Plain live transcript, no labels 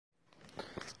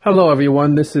Hello,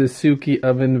 everyone. This is Suki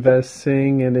of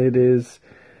Investing, and it is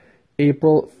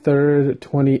April 3rd,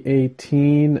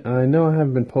 2018. I know I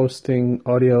haven't been posting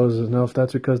audios enough.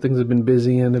 That's because things have been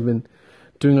busy and I've been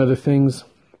doing other things.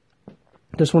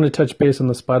 Just want to touch base on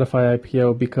the Spotify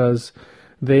IPO because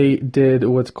they did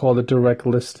what's called a direct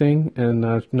listing and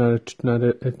not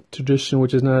a tradition,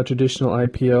 which is not a traditional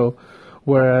IPO,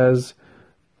 whereas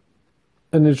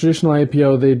in a traditional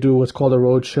IPO, they do what's called a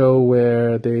roadshow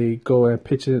where they go and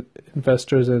pitch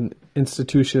investors and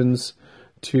institutions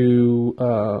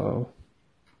to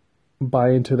buy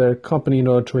into their company in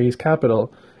order to raise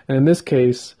capital. And in this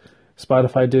case,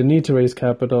 Spotify didn't need to raise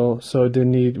capital, so it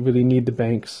didn't really need the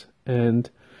banks, and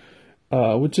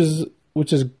which is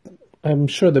I'm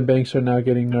sure the banks are now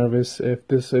getting nervous if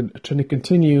this is trying to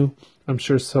continue. I'm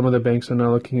sure some of the banks are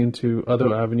now looking into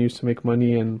other avenues to make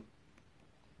money and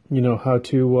how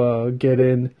to get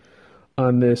in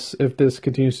on this if this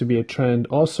continues to be a trend.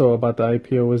 Also about the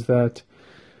IPO was that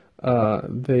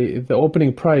the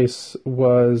opening price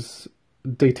was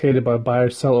dictated by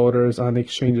buyer-sell orders on the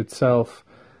exchange itself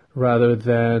rather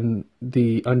than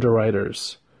the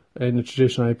underwriters. In a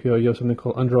traditional IPO, you have something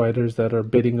called underwriters that are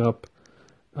bidding up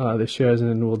the shares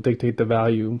and will dictate the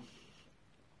value.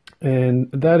 And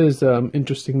that is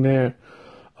interesting there.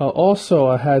 Also,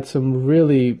 I had some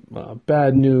really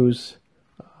bad news.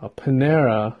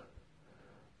 Panera,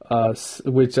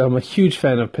 which I'm a huge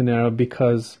fan of Panera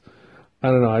because, I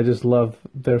don't know, I just love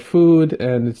their food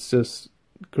and it's just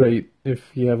great. If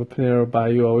you have a Panera by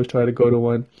you, always try to go to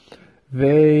one.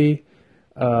 They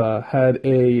had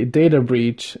a data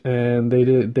breach and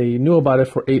they knew about it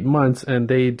for 8 months and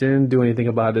they didn't do anything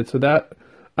about it. So that,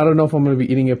 I don't know if I'm going to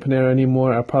be eating at Panera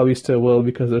anymore. I probably still will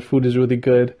because their food is really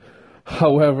good.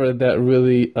 However, that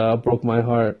really broke my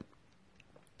heart.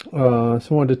 So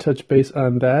I wanted to touch base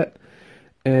on that.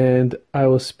 And I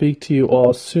will speak to you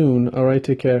all soon. All right,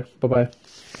 take care. Bye-bye.